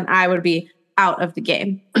said. So then I would be out of the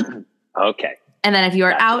game. Okay. And then if you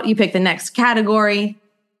are out, you pick the next category,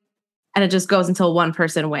 and it just goes until one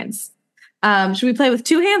person wins. Should we play with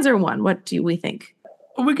 2 hands or 1? What do we think?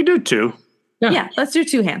 Well, we could do 2. Yeah, let's do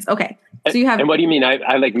 2 hands. Okay. So you have. And what do you mean?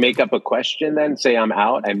 I make up a question then? Say I'm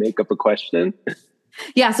out. I make up a question.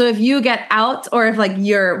 Yeah, so if you get out or if like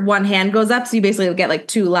your one hand goes up, so you basically get like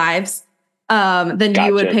 2 lives, then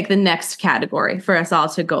you would pick the next category for us all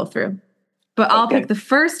to go through. But I'll pick the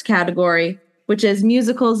first category, which is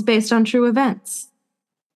musicals based on true events.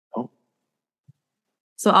 Oh.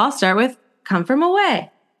 So I'll start with Come From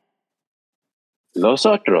Away. Los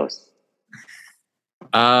Otros.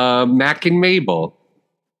 Mac and Mabel.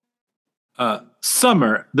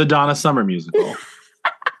 Summer, the Donna Summer musical.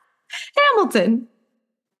 Hamilton.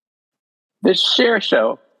 The Cher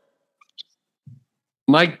Show.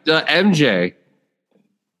 Mike, MJ.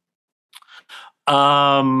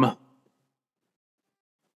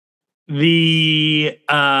 The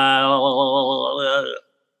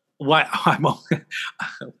what?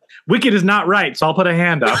 Wicked is not right, so I'll put a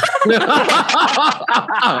hand up. I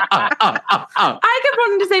kept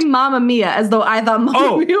wanting to say Mamma Mia as though I thought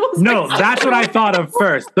Mamma Mia was no, that's what I thought of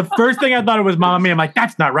first. The first thing I thought it was Mamma Mia. I'm like,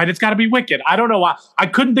 that's not right. It's got to be Wicked. I don't know why. I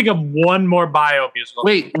couldn't think of one more bio musical.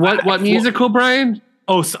 Wait, what musical, Brian?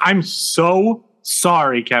 Oh, I'm so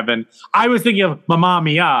sorry, Kevin. I was thinking of Mamma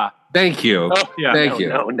Mia. Thank you. Oh, yeah. Thank you.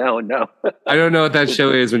 No. I don't know what that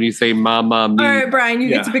show is when you say Mamma Mia. All right, Brian, you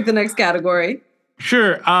get to pick the next category.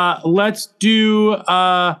 Sure. Let's do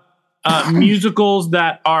musicals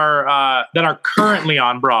that are currently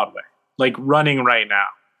on Broadway, like running right now.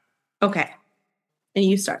 Okay, and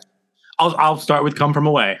you start. I'll start with Come From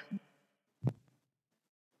Away.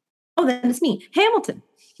 Oh, then it's me, Hamilton.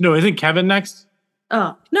 No, isn't Kevin next?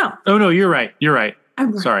 Oh no. Oh no, you're right.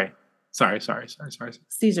 I'm right. Sorry.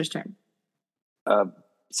 Caesar's turn.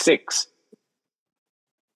 6.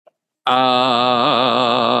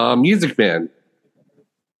 Music Man.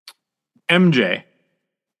 MJ.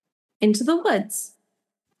 Into the Woods.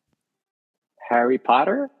 Harry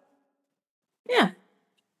Potter. Yeah.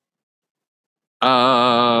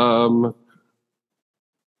 Phantom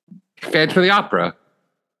of the Opera.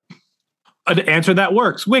 An answer that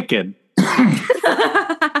works. Wicked.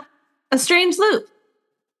 A Strange Loop.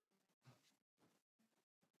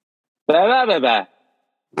 Ba-ba-ba-ba.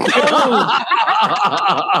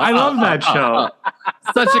 I love that show.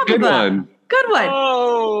 Such a good one. Good one.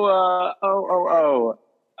 Oh.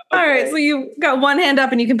 All right, so you got one hand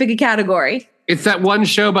up and you can pick a category. It's that one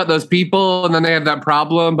show about those people and then they have that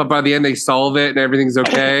problem, but by the end they solve it and everything's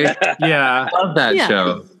okay. Yeah. I love that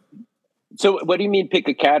show. So what do you mean pick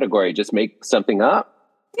a category? Just make something up?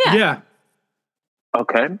 Yeah.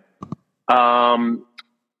 Okay. One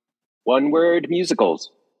word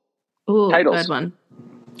musicals. Ooh, Titles. good one.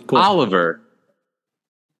 Cool. Oliver.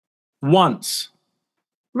 Once.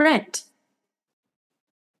 Rent.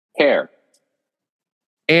 Hair.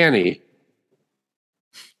 Annie.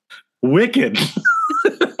 Wicked.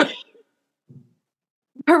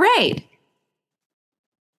 Parade.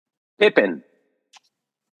 Pippin.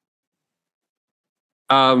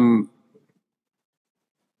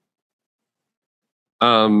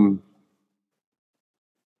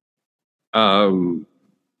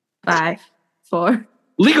 Five, 4.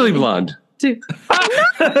 Legally Blonde. 2.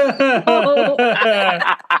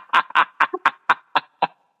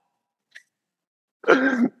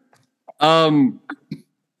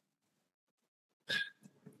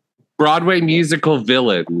 Broadway musical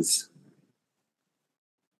villains.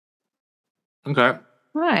 Okay. All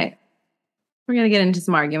right. We're going to get into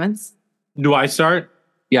some arguments. Do I start?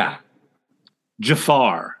 Yeah.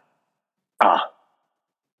 Jafar.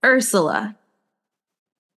 Ursula.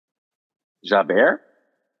 Javert.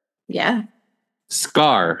 Yeah.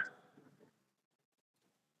 Scar.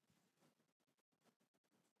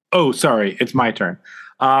 Oh, sorry. It's my turn.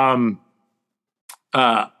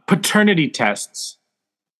 Paternity tests.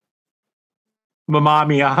 Mamma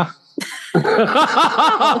Mia.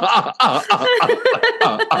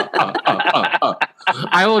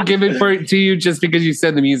 I will give it to you just because you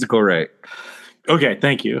said the musical right. Okay,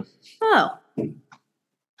 thank you. Oh.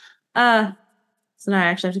 So now I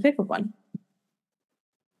actually have to pick up one.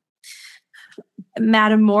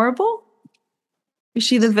 Madame Morrible? Is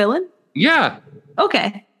she the villain? Yeah.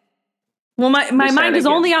 Okay. Well, my mind is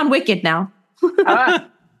only on Wicked now.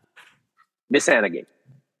 Miss Hannigan.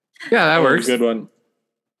 Yeah, that works. Good one.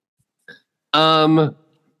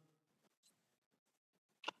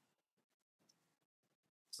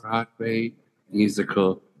 Broadway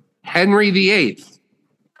musical. Henry VIII.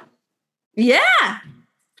 Yeah.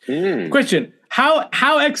 Question: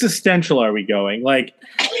 How existential are we going? Like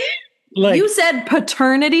you said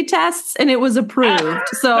paternity tests and it was approved,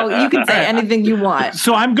 so you can say anything you want.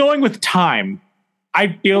 So I'm going with time.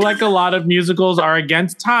 I feel like a lot of musicals are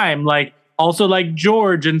against time. Like also like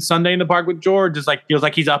George and Sunday in the Park with George is like feels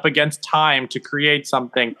like he's up against time to create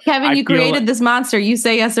something. Kevin, you created this monster. You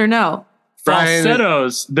say yes or no. Brian-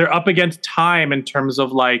 Falsettos, they're up against time in terms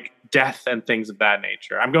of like death and things of that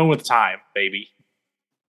nature. I'm going with time, baby.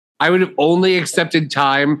 I would have only accepted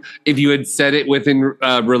time if you had said it within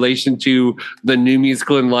relation to the new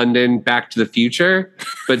musical in London, Back to the Future.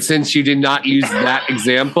 But since you did not use that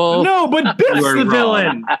example, No, but Biff's you are the wrong.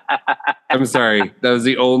 villain. I'm sorry. That was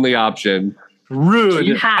the only option.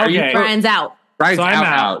 Rude. Okay. Brian's out. Brian's So I'm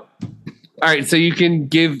out. All right, so you can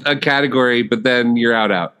give a category, but then you're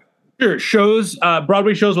out. Sure. Shows,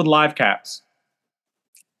 Broadway shows with live caps.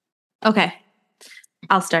 Okay.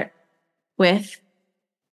 I'll start with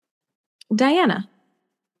Diana.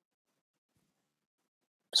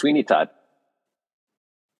 Sweeney Todd.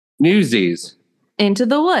 Newsies. Into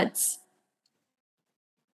the Woods.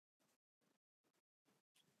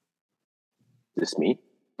 This me.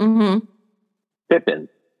 Mm-hmm. Pippin.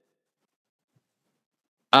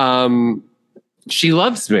 She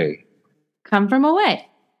Loves Me. Come From Away.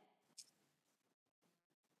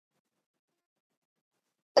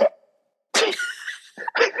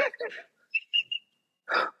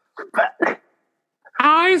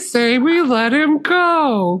 I say we let him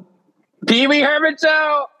go. Pee Wee Herman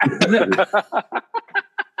Show.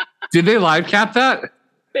 Did they live cap that?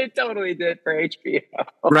 They totally did for HBO.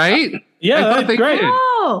 Right? Yeah, I thought that's they great. did.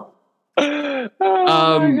 Oh.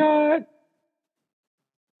 Oh my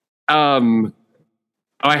god.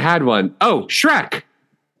 I had one. Oh, Shrek.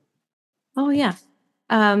 Oh, yeah.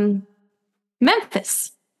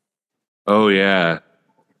 Memphis. Oh, yeah.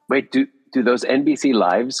 Wait, do those NBC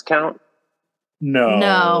lives count?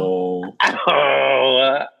 No.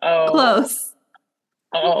 Close.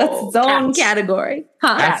 That's its own category.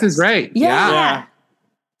 Huh? That's is right. Yeah.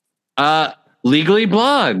 Legally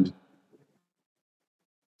Blonde.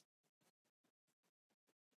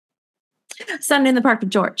 Sunday in the Park with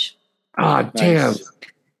George. Oh, damn.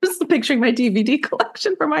 Just picturing my DVD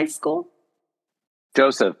collection from high school.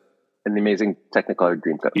 Joseph and the Amazing Technicolor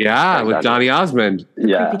Dreamcoat. Yeah, with Donny Osmond.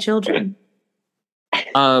 Yeah. Creepy children.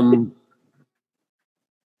 Four,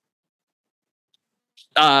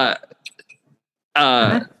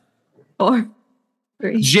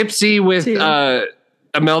 three. Gypsy with two.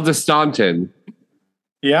 Imelda Staunton.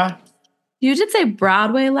 Yeah. You did say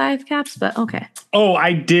Broadway live caps, but okay. Oh,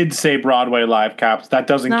 I did say Broadway live caps. That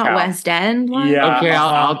doesn't Not count. West End live? Yeah. Okay,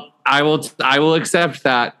 I will accept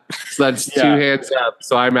that. So that's two hands up.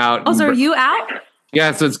 So I'm out. Oh, so are you out?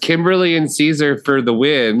 Yeah, so it's Kimberly and Caesar for the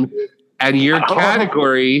win, and your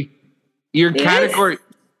category is Kimberly,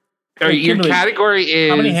 is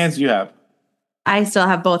how many hands do you have? I still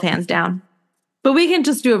have both hands down, but we can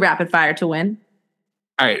just do a rapid fire to win.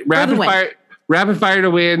 All right, rapid fire to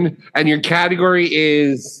win, and your category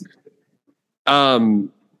is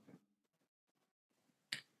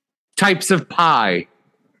types of pie.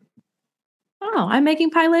 Oh, I'm making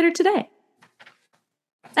pie later today.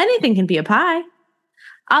 Anything can be a pie.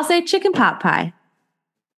 I'll say chicken pot pie.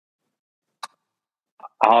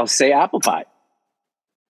 I'll say apple pie.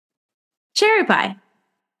 Cherry pie.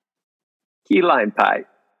 Key lime pie.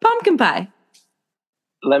 Pumpkin pie.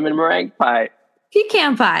 Lemon meringue pie.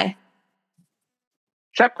 Pecan pie.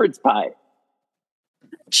 Shepherd's pie.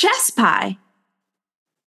 Chess pie.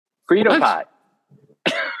 Frito pie.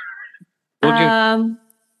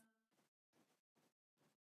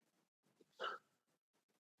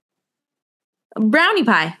 Brownie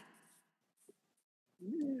pie.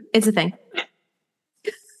 It's a thing.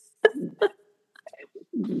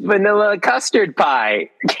 Vanilla custard pie.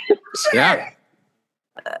 Yeah.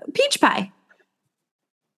 Peach pie.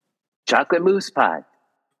 Chocolate mousse pie.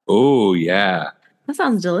 Oh, yeah. That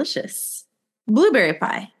sounds delicious. Blueberry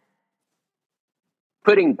pie.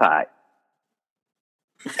 Pudding pie.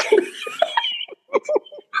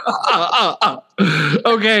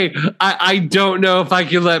 Okay, I don't know if I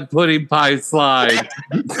can let pudding pie slide.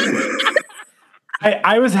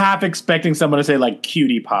 I was half expecting someone to say like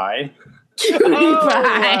cutie pie. Cutie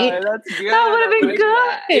pie. That's good. That would have been good.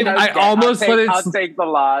 I'll take the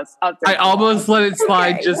loss. I almost let it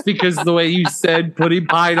slide just because the way you said pudding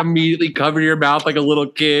pie immediately covered your mouth like a little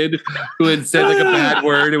kid who had said like a bad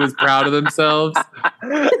word and was proud of themselves.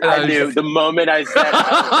 I knew the moment I said it,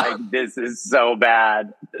 I was like, this is so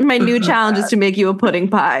bad. My new challenge is to make you a pudding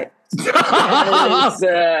pie. I'll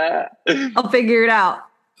figure it out.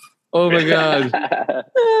 Oh my God.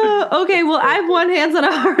 Okay, well, I have one hand on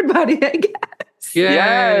a hard body, I guess.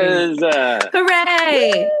 Yes.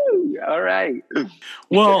 Hooray. All right.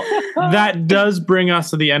 Well, that does bring us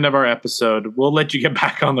to the end of our episode. We'll let you get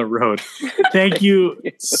back on the road. Thank you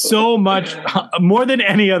so much, more than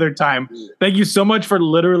any other time. Thank you so much for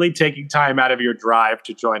literally taking time out of your drive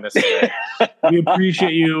to join us today. We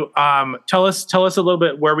appreciate you. Tell us a little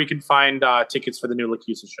bit where we can find tickets for the new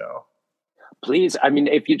LaChiusa show. Please, I mean,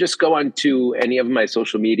 if you just go on to any of my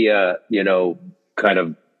social media, kind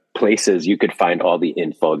of places, you could find all the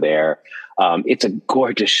info there. It's a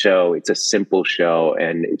gorgeous show. It's a simple show,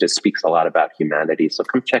 and it just speaks a lot about humanity. So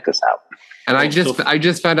come check us out. And I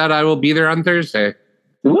just found out I will be there on Thursday.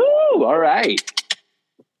 Woo! All right.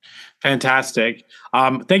 Fantastic.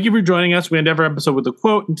 Thank you for joining us. We end every episode with a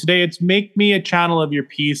quote, and today it's "Make me a channel of your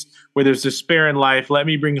peace where there's despair in life. Let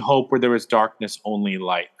me bring hope where there is darkness, only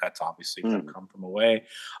light." That's obviously going to come from away.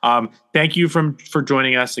 Thank you for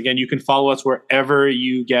joining us. Again, you can follow us wherever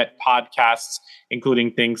you get podcasts,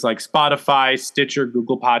 including things like Spotify, Stitcher,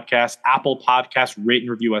 Google Podcasts, Apple Podcasts. Rate and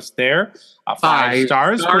review us there. 5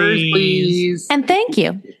 stars, please. And thank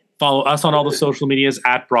you. Follow us on all the social medias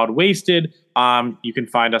at Broadwasted. You can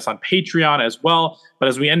find us on Patreon as well. But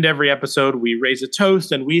as we end every episode, we raise a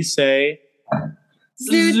toast and we say,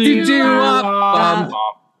 Cheers.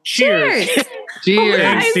 Cheers. Cheers.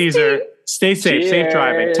 Thanks, Caesar. Stay safe. Cheers. Safe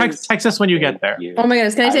driving. Text us when you get there. Oh my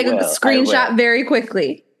goodness. Can I take a screenshot very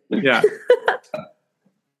quickly? Yeah.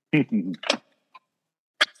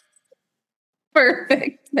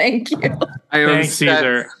 Perfect. Thank you. Thanks,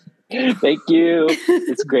 Caesar. Thank you.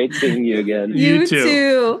 It's great seeing you again. You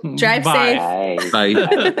too. Drive Bye. safe. Bye.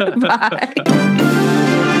 Bye.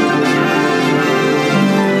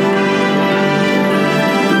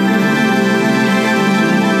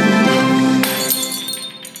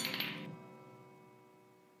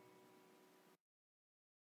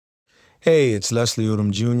 Hey, it's Leslie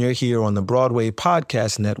Odom Jr. here on the Broadway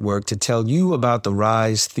Podcast Network to tell you about the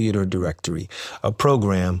Rise Theater Directory, a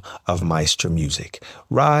program of Maestro Music.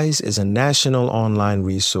 Rise is a national online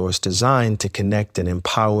resource designed to connect and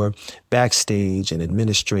empower backstage and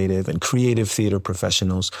administrative and creative theater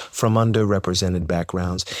professionals from underrepresented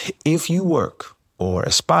backgrounds. If you work or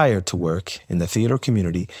aspire to work in the theater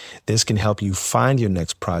community, this can help you find your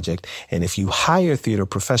next project. And if you hire theater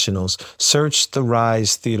professionals, search the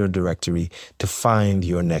Rise Theater Directory to find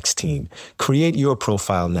your next team. Create your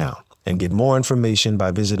profile now and get more information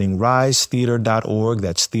by visiting risetheater.org.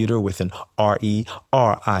 That's theater with an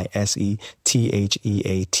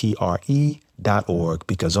RERISETHEATRE.org,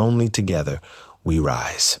 because only together we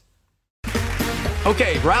rise.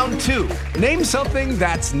 Okay, round 2. Name something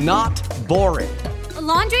that's not boring. A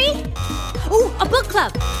laundry? Ooh, a book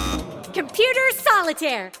club. Computer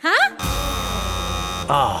solitaire, huh?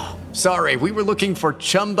 Ah, sorry, we were looking for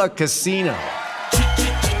Chumba Casino.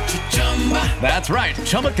 That's right,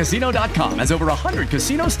 ChumbaCasino.com has over 100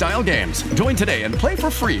 casino-style games. Join today and play for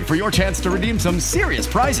free for your chance to redeem some serious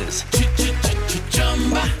prizes.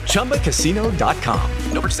 ChumbaCasino.com.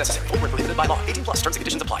 No purchase necessary. Void where prohibited by law. 18+ terms and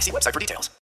conditions apply. See website for details.